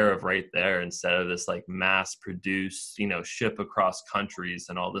taken care of right there instead of this like mass produced, you know, ship across countries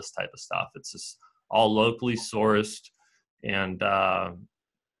and all this type of stuff. It's just all locally sourced. And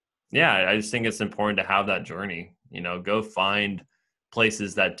yeah, I just think it's important to have that journey, you know, go find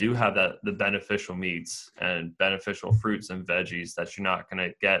places that do have that the beneficial meats and beneficial fruits and veggies that you're not going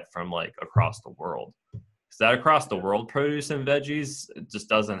to get from like across the world. Because that across the world produce and veggies just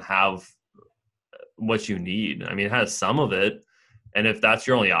doesn't have what you need. I mean, it has some of it, and if that's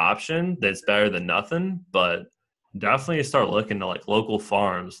your only option, that's better than nothing. But definitely start looking to like local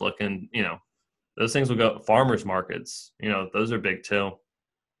farms, looking, you know, those things will go farmers markets. You know, those are big too.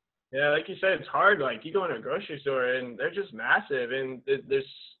 yeah. Like you said, it's hard. Like you go in a grocery store and they're just massive, and there's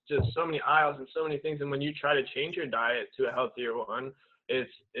just so many aisles and so many things. And when you try to change your diet to a healthier one,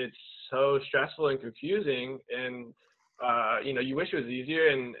 it's so stressful and confusing. And you know, you wish it was easier,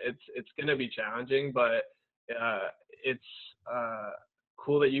 and it's gonna be challenging, but it's uh,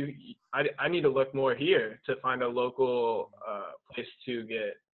 cool that I need to look more here to find a local place to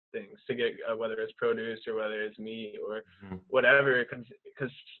get things, to get whether it's produce or whether it's meat or Mhm. whatever,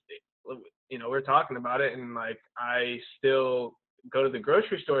 because you know, we're talking about it, and like I still go to the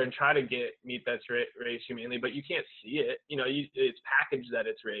grocery store and try to get meat that's raised humanely, but you can't see it. You know, it's packaged that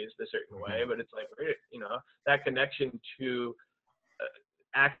it's raised a certain way, Mhm. but it's like, you know, that connection to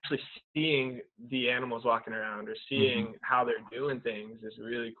actually seeing the animals walking around or Mhm. seeing how they're doing things is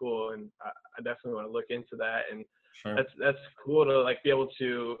really cool. And I definitely want to look into that. And Sure. that's cool to like be able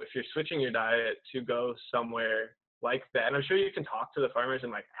to, if you're switching your diet, to go somewhere like that. And I'm sure you can talk to the farmers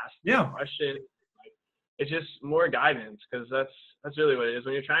and like ask them Yeah. questions. Like, it's just more guidance, because that's really what it is.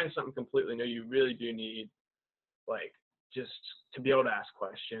 When you're trying something completely new, you really do need like just to be able to ask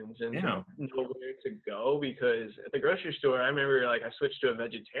questions and Yeah. know where to go. Because at the grocery store, I remember like I switched to a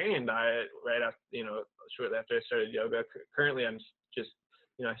vegetarian diet right after, shortly after I started yoga. Currently, I'm just,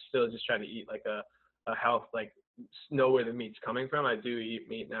 I still just try to eat like a health, like know where the meat's coming from. I do eat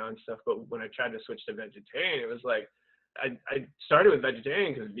meat now and stuff, but when I tried to switch to vegetarian, it was like I started with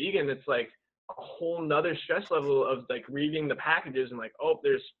vegetarian because vegan, it's like a whole nother stress level of like reading the packages and like, oh,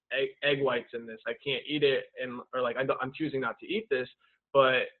 there's egg whites in this, I can't eat it, and or like I'm choosing not to eat this.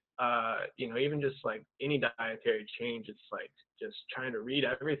 But even just like any dietary change, it's like just trying to read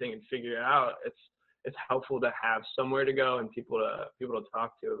everything and figure it out. It's helpful to have somewhere to go and people to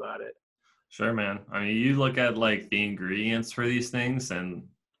talk to about it. Sure, man. I mean, you look at like the ingredients for these things, and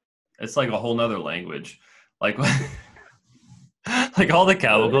it's like a whole nother language. Like, like all the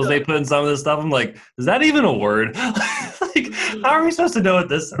chemicals they put in some of this stuff. I'm like, is that even a word? Like, how are we supposed to know what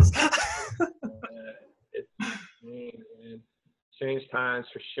this is? It's strange times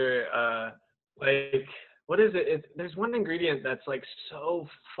for sure. Like, what is it? There's one ingredient that's like so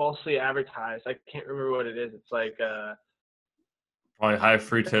falsely advertised. I can't remember what it is. It's like Probably high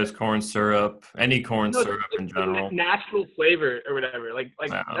fructose corn syrup, any corn no, syrup in the general. natural flavor or whatever. Like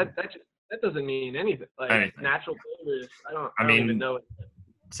Um, that doesn't mean anything. Like anything. natural flavors, I I don't even mean, know.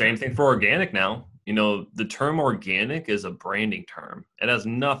 same thing for organic now. You know, the term organic is a branding term. It has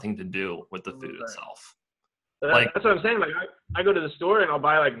nothing to do with the food itself. Like, That's what I'm saying. Like I go to the store and I'll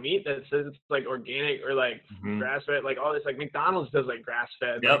buy like meat that says it's like organic or like mhm. grass fed, like all this. Like McDonald's does like grass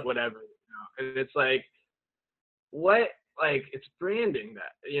fed, like Yep. whatever. And it's like, what? Like it's branding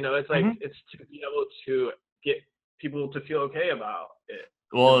that. It's like Hmm. it's to be able to get people to feel okay about it.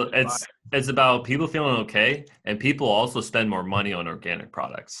 Well, Just buy. it's about people feeling okay, and people also spend more money on organic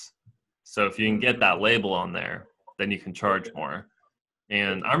products. So if you can get that label on there, then you can charge more.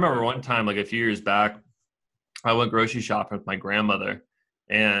 And I remember one time, like a few years back, I went grocery shopping with my grandmother,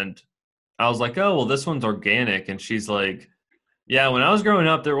 and I was like, "Oh, well, this one's organic," and she's like, "Yeah, when I was growing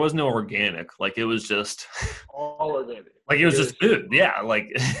up, there was no organic. Like it was just, All organic. like it Like was it was just just food. Yeah, like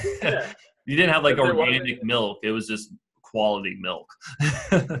yeah. you didn't have like But there wasn't. organic milk. It was just quality milk."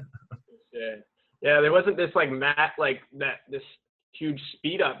 Yeah. Yeah, there wasn't this like this huge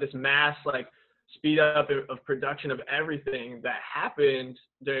speed up, this mass like speed up of production of everything that happened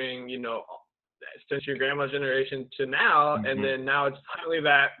during, since your grandma's generation to now, and Hmm. then now it's finally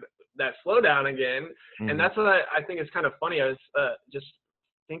that slowdown again. And Hmm. that's what I think is kind of funny. I was just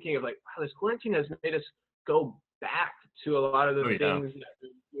thinking of like, wow, this quarantine has made us go back to a lot of the Oh yeah. things that we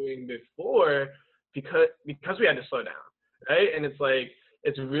were doing before because we had to slow down, right? And it's like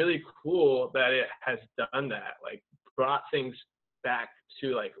it's really cool that it has done that, like brought things back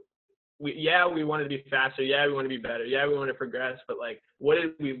to like we wanted to be faster, yeah, we want to be better, yeah, we want to progress, but like what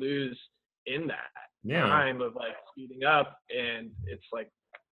did we lose in that Yeah. time of like speeding up? And it's like,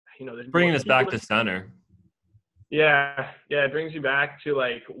 there's more Bringing us people back to center. yeah, it brings you back to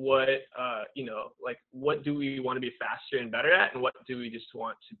like what like what do we want to be faster and better at, and what do we just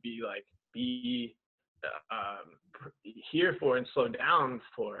want to be here for and slow down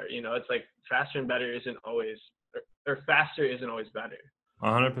for. It's like faster and better isn't always, or faster isn't always better.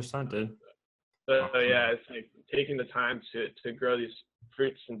 100%, dude. So yeah, it's like taking the time to grow these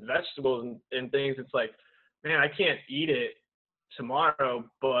fruits and vegetables and things. It's like, man, I can't eat it tomorrow,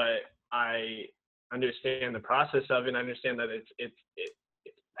 but I understand the process of it, and I understand that it's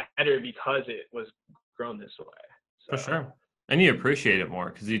better because it was grown this way. For So sure. And you appreciate it more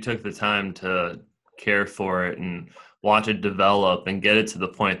because you took the time to care for it and watch it develop and get it to the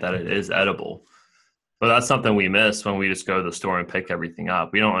point that it is edible. But that's something we miss when we just go to the store and pick everything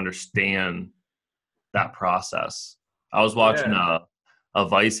up. We don't understand that process. I was watching yeah, a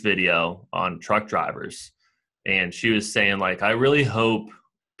Vice video on truck drivers, and she was saying, like, I really hope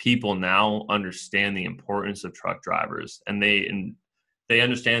people now understand the importance of truck drivers, and they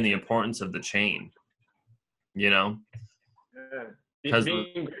understand the importance of the chain, you know? yeah. Because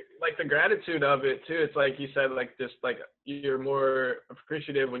Being like the gratitude of it too. It's like you said, like just like you're more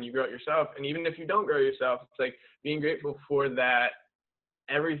appreciative when you grow it yourself, and even if you don't grow yourself, it's like being grateful for that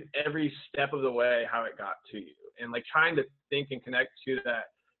every step of the way, how it got to you, and like trying to think and connect to that.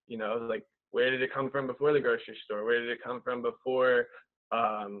 Like where did it come from before the grocery store? Where did it come from before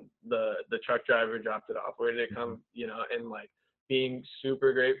the truck driver dropped it off? Where did it come? And like being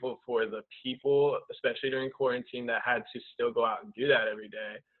super grateful for the people, especially during quarantine, that had to still go out and do that every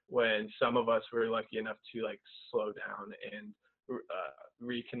day, when some of us were lucky enough to like slow down and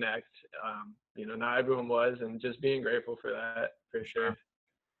reconnect. Not everyone was, and just being grateful for that for sure.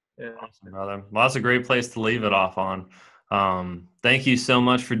 Yeah. Awesome, brother. Well, that's a great place to leave it off on. Thank you so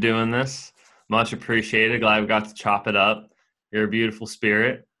much for doing this. Much appreciated. Glad we got to chop it up. You're a beautiful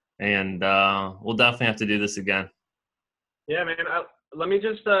spirit, and we'll definitely have to do this again. Yeah, man. Let me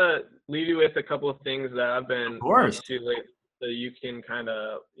just leave you with a couple of things that I've been up to lately, so you can kind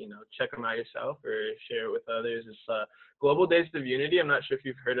of check them out yourself or share it with others. It's Global Days of Unity. I'm not sure if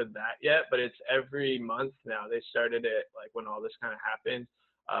you've heard of that yet, but it's every month now. They started it like when all this kind of happened.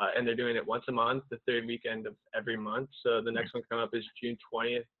 And they're doing it once a month, the third weekend of every month. So the next one coming up is June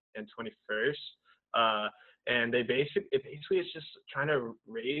 20th and 21st. And it basically is just trying to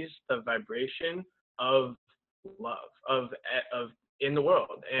raise the vibration of love of in the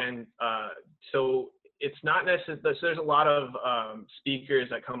world. And so it's not necessarily, so there's a lot of speakers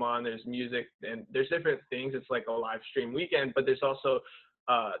that come on, there's music, and there's different things. It's like a live stream weekend, but there's also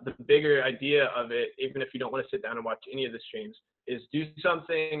the bigger idea of it, even if you don't want to sit down and watch any of the streams, is do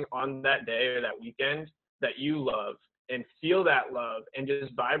something on that day or that weekend that you love and feel that love and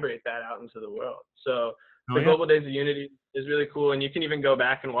just vibrate that out into the world. So Global Days of Unity is really cool. And you can even go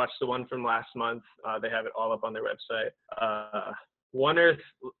back and watch the one from last month. They have it all up on their website. One Earth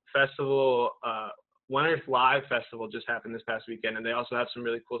Live Festival just happened this past weekend. And they also have some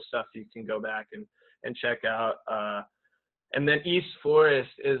really cool stuff you can go back and check out. And then East Forest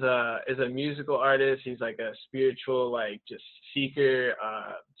is a musical artist. He's like a spiritual, like just seeker.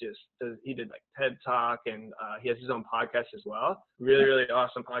 He did like TED Talk, and he has his own podcast as well. Really, really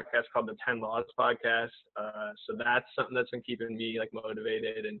awesome podcast called the 10 Laws Podcast. So that's something that's been keeping me like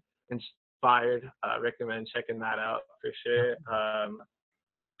motivated and inspired. Recommend checking that out for sure.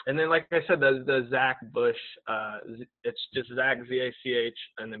 And then, like I said, the Zach Bush, it's just Zach, Z-A-C-H,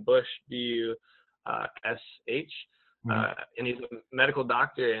 and then Bush, B-U-S-H. And he's a medical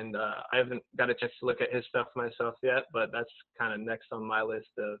doctor, and I haven't got a chance to look at his stuff myself yet, but that's kind of next on my list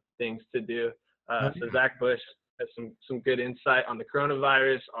of things to do. So Zach Bush has some good insight on the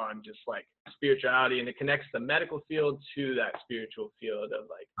coronavirus, on just like spirituality, and it connects the medical field to that spiritual field of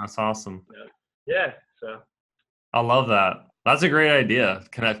like. That's awesome. Yeah. So. I love that. That's a great idea,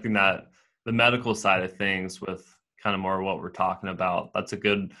 connecting the medical side of things with kind of more what we're talking about.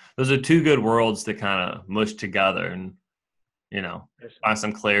 Those are two good worlds to kind of mush together and, find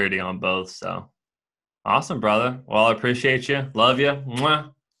some clarity on both. So awesome, brother. Well, I appreciate you. Love you.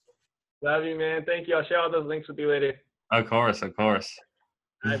 Mwah. Love you, man. Thank you. I'll share all those links with you later. Of course. All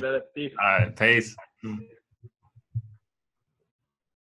right, brother. Peace. All right. Peace.